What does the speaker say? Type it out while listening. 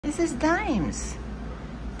This is Dimes.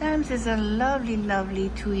 Dimes is a lovely, lovely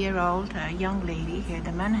 2-year-old young lady here at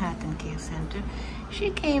the Manhattan Care Center. She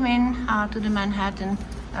came in to the Manhattan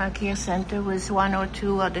Care Center with one or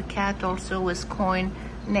two other cat also with coin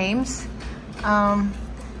names.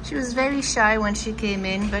 She was very shy when she came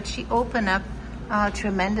in, but she opened up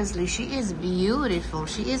tremendously. She is beautiful.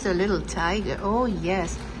 She is a little tiger. Oh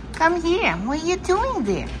yes. Come here. What are you doing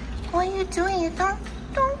there? What are you doing? You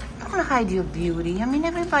don't hide your beauty. I mean,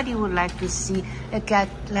 everybody would like to see a cat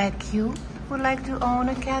like you, would like to own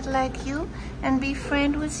a cat like you and be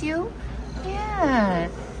friends with you. Yeah.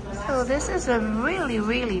 So this is a really,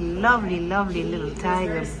 really lovely, lovely little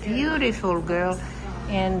tiger. Beautiful girl.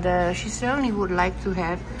 And she certainly would like to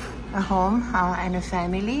have a home and a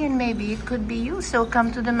family, and maybe it could be you. So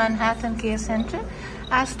come to the Manhattan Care Center,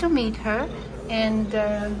 ask to meet her, and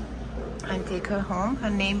take her home. Her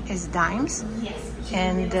name is Dimes. Yes.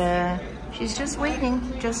 And she's just waiting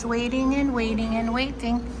and waiting and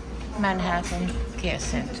waiting. Manhattan Care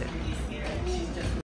Center.